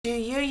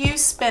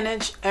use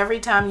spinach every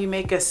time you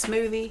make a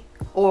smoothie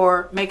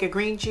or make a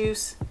green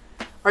juice?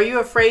 Are you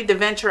afraid to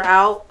venture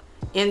out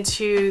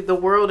into the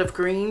world of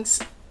greens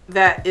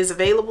that is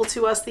available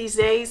to us these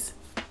days?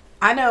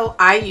 I know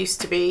I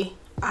used to be.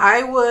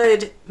 I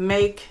would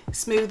make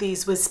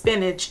smoothies with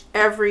spinach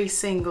every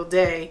single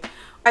day.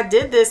 I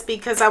did this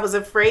because I was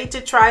afraid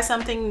to try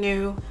something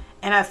new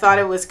and I thought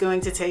it was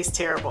going to taste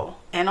terrible.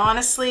 And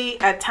honestly,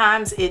 at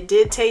times it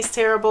did taste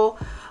terrible,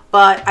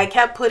 but I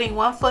kept putting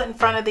one foot in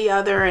front of the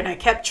other and I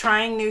kept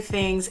trying new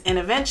things, and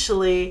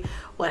eventually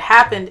what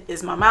happened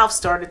is my mouth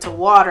started to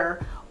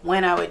water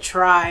when I would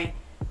try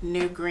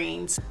new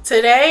greens.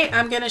 Today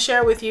I'm going to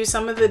share with you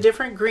some of the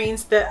different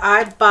greens that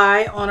I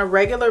buy on a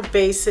regular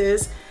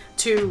basis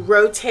to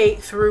rotate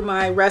through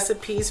my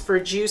recipes for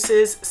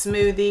juices,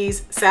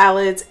 smoothies,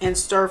 salads, and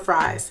stir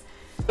fries.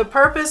 The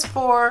purpose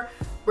for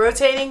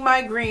rotating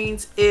my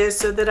greens is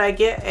so that I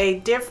get a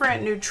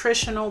different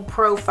nutritional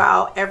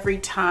profile every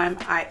time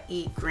I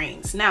eat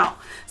greens. Now,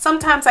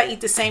 sometimes I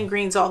eat the same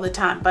greens all the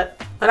time,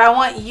 but I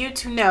want you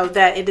to know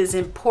that it is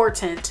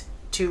important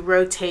to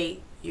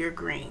rotate your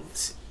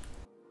greens.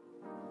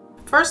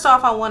 First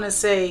off, I want to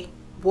say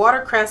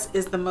watercress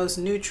is the most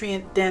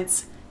nutrient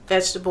dense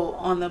vegetable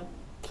on the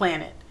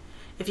planet.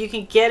 If you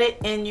can get it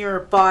in your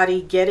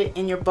body, get it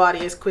in your body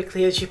as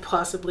quickly as you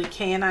possibly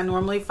can. I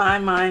normally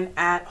find mine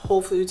at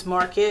Whole Foods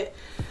Market,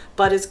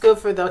 but it's good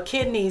for the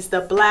kidneys,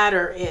 the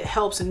bladder. It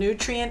helps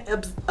nutrient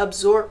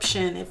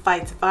absorption. It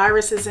fights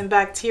viruses and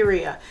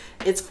bacteria.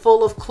 It's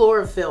full of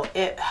chlorophyll.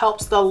 It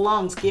helps the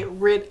lungs get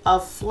rid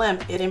of phlegm.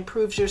 It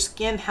improves your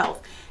skin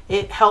health.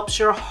 It helps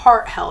your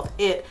heart health.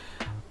 It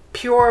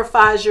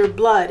purifies your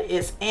blood.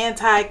 It's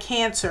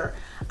anti-cancer.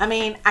 I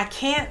mean, I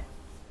can't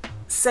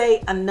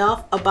say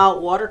enough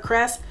about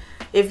watercress.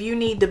 If you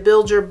need to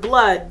build your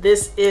blood,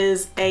 this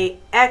is an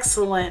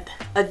excellent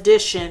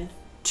addition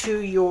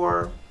to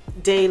your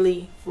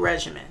daily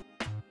regimen.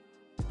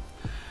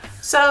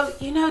 So,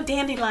 you know,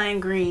 dandelion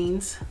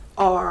greens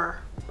are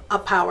a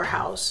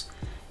powerhouse.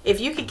 If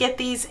you could get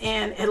these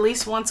in at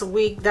least once a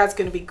week, that's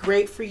going to be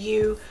great for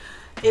you.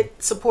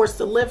 It supports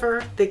the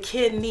liver, the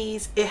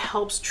kidneys. It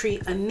helps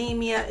treat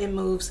anemia. It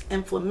moves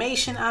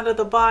inflammation out of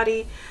the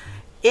body.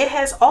 It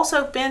has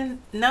also been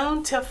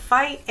known to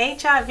fight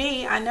HIV.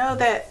 I know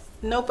that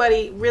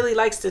nobody really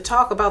likes to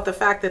talk about the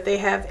fact that they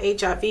have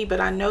HIV, but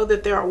I know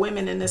that there are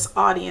women in this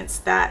audience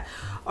that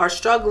are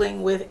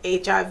struggling with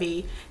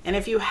HIV. And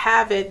if you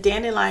have it,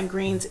 dandelion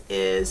greens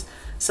is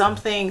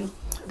something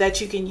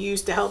that you can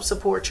use to help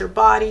support your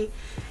body.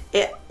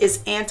 It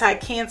is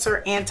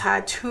anti-cancer,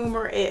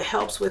 anti-tumor. It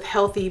helps with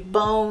healthy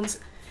bones,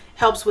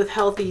 helps with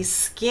healthy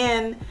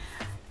skin.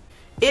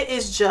 It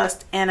is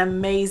just an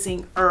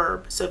amazing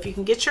herb. So if you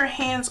can get your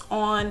hands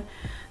on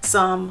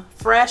some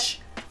fresh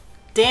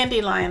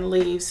dandelion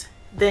leaves,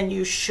 then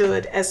you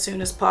should as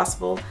soon as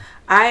possible.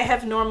 I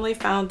have normally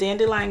found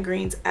dandelion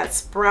greens at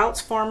Sprouts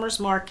Farmers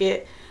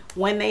Market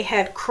when they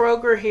had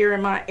Kroger here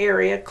in my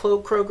area.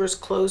 Kroger's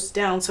closed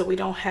down, so we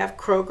don't have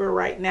Kroger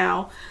right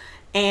now.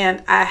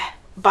 And I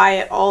buy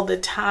it all the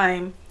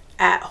time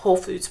at Whole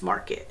Foods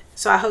Market.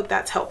 So I hope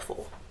that's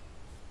helpful.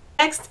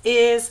 Next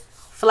is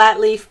flat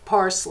leaf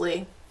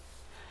parsley.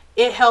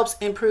 It helps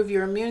improve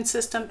your immune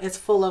system. It's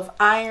full of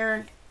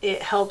iron.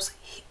 It helps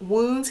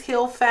wounds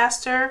heal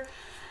faster,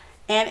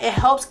 and it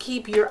helps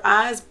keep your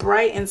eyes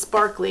bright and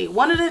sparkly.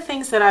 One of the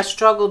things that I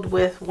struggled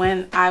with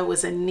when I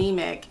was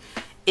anemic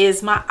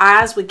is my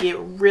eyes would get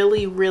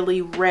really,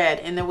 really red,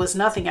 and there was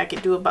nothing I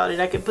could do about it.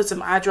 I could put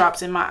some eye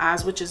drops in my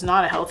eyes, which is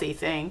not a healthy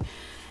thing,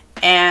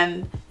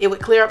 and it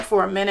would clear up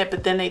for a minute,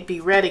 but then they'd be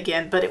red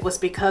again. But it was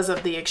because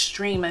of the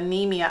extreme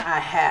anemia I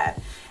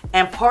had.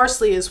 And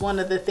parsley is one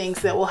of the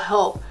things that will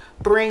help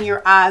bring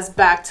your eyes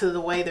back to the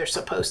way they're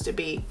supposed to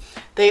be.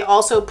 They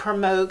also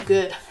promote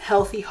good,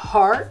 healthy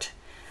heart,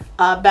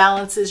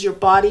 balances your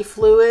body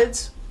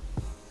fluids.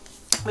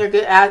 They're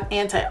good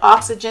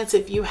antioxidants.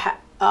 If you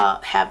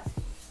have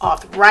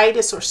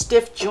arthritis or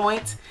stiff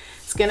joints,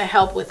 it's going to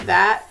help with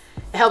that.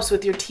 It helps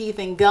with your teeth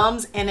and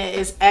gums, and it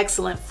is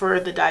excellent for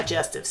the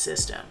digestive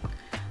system.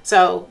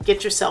 So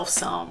get yourself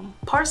some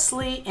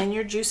parsley in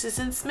your juices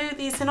and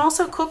smoothies, and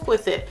also cook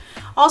with it.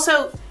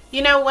 Also,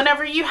 you know,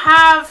 whenever you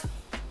have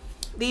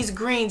these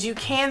greens, you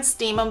can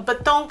steam them,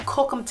 but don't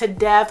cook them to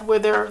death where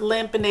they're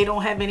limp and they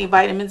don't have any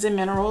vitamins and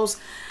minerals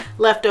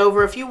left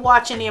over. If you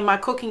watch any of my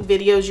cooking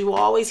videos, you will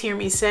always hear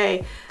me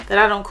say that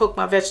I don't cook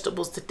my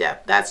vegetables to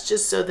death. That's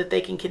just so that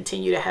they can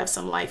continue to have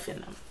some life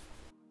in them.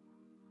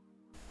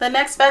 The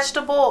next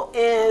vegetable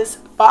is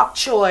bok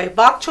choy.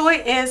 Bok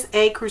choy is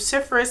a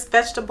cruciferous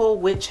vegetable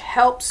which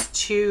helps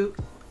to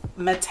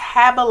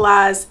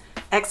metabolize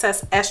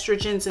excess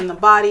estrogens in the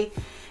body.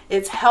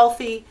 It's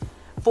healthy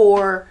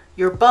for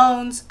your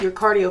bones, your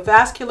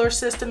cardiovascular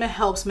system. It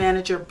helps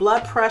manage your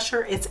blood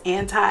pressure. It's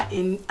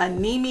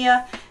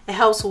anti-anemia. It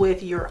helps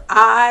with your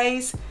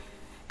eyes.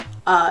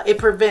 It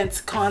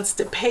prevents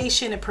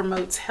constipation. It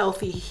promotes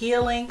healthy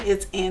healing.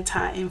 It's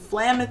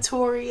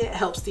anti-inflammatory. It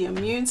helps the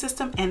immune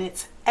system, and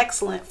it's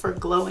excellent for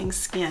glowing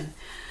skin.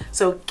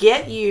 So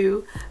get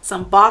you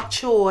some bok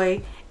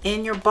choy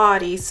in your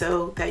body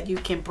so that you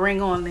can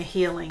bring on the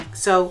healing.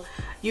 So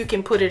you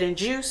can put it in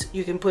juice,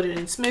 you can put it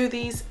in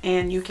smoothies,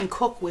 and you can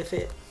cook with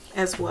it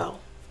as well.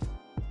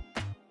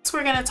 Next,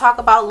 we're going to talk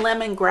about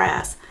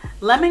lemongrass.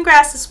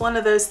 Lemongrass is one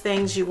of those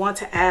things you want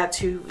to add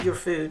to your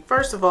food.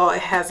 First of all,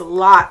 it has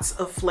lots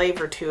of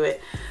flavor to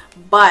it,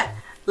 but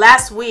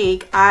last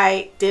week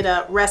I did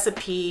a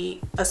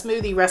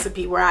smoothie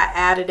recipe where I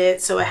added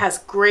it, so it has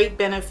great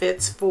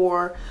benefits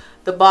for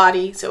the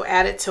body. So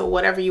add it to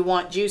whatever you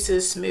want,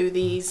 juices,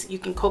 smoothies. You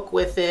can cook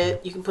with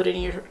it, you can put it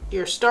in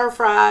your stir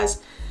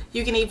fries,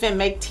 you can even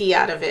make tea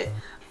out of it.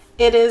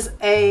 It is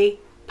a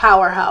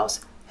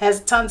powerhouse,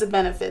 has tons of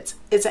benefits.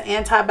 It's an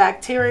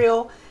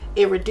antibacterial.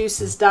 It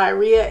reduces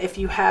diarrhea if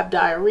you have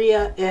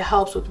diarrhea. It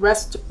helps with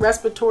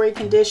respiratory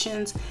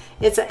conditions.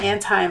 It's an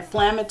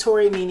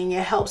anti-inflammatory, meaning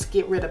it helps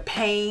get rid of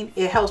pain.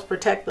 It helps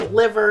protect the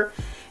liver.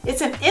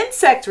 It's an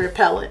insect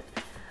repellent.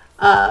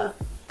 And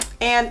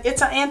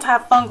it's an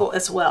antifungal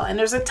as well. And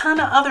there's a ton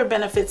of other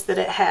benefits that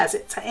it has.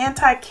 It's an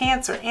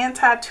anti-cancer,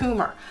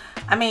 anti-tumor.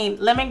 I mean,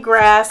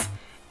 lemongrass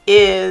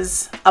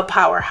is a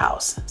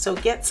powerhouse. So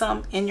get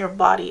some in your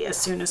body as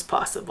soon as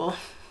possible.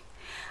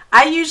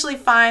 I usually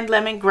find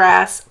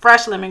lemongrass,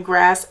 fresh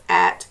lemongrass,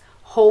 at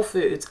Whole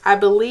Foods. I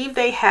believe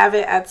they have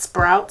it at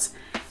Sprouts,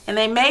 and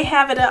they may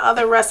have it at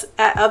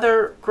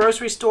other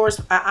grocery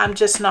stores. I'm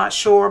just not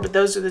sure, but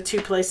those are the two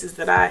places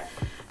that I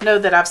know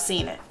that I've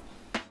seen it.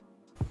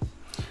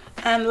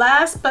 And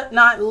last but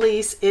not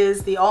least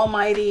is the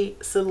almighty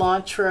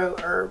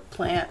cilantro herb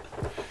plant.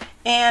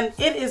 And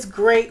it is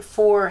great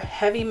for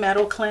heavy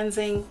metal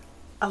cleansing.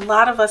 A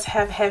lot of us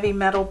have heavy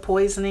metal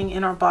poisoning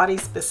in our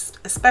bodies,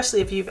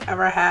 especially if you've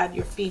ever had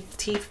your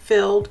teeth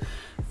filled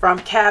from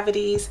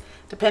cavities,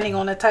 depending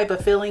on the type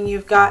of filling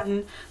you've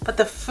gotten. But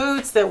the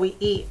foods that we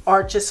eat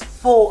are just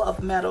full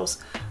of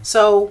metals.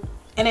 So,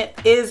 and it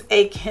is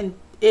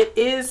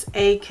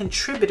a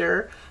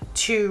contributor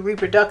to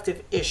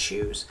reproductive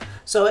issues.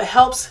 So it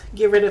helps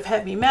get rid of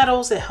heavy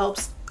metals. It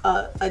helps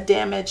a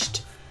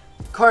damaged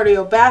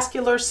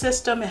cardiovascular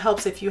system. It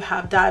helps if you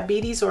have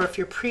diabetes or if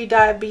you're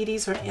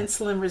pre-diabetes or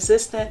insulin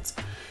resistance.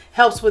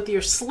 Helps with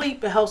your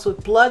sleep. It helps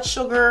with blood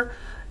sugar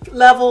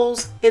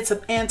levels. It's an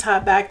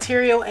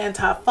antibacterial,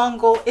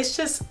 antifungal. It's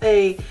just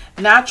a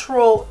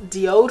natural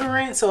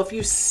deodorant. So if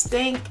you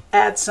stink,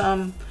 add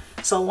some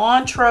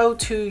cilantro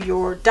to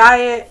your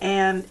diet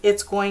and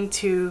it's going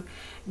to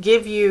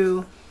give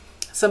you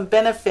some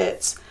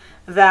benefits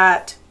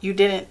that you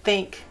didn't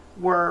think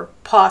were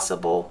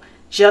possible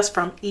just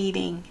from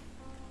eating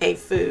a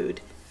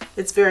food.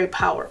 It's very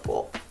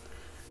powerful.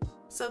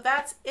 So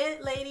that's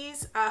it,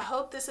 ladies. I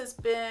hope this has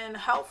been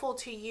helpful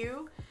to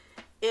you.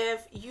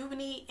 If you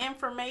need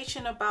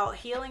information about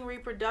healing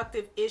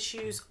reproductive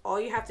issues, all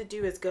you have to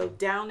do is go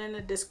down in the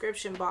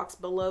description box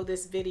below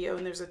this video,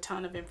 and there's a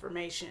ton of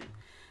information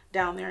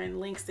down there and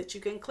links that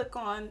you can click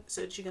on so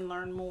that you can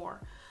learn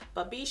more.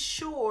 But be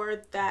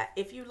sure that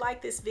if you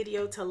like this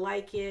video to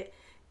like it.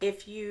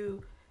 If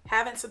you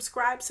haven't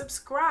subscribed,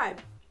 subscribe.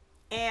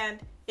 And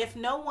if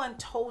no one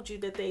told you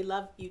that they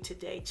love you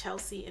today,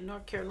 Chelsea in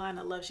North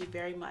Carolina loves you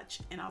very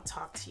much. And I'll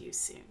talk to you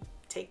soon.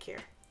 Take care.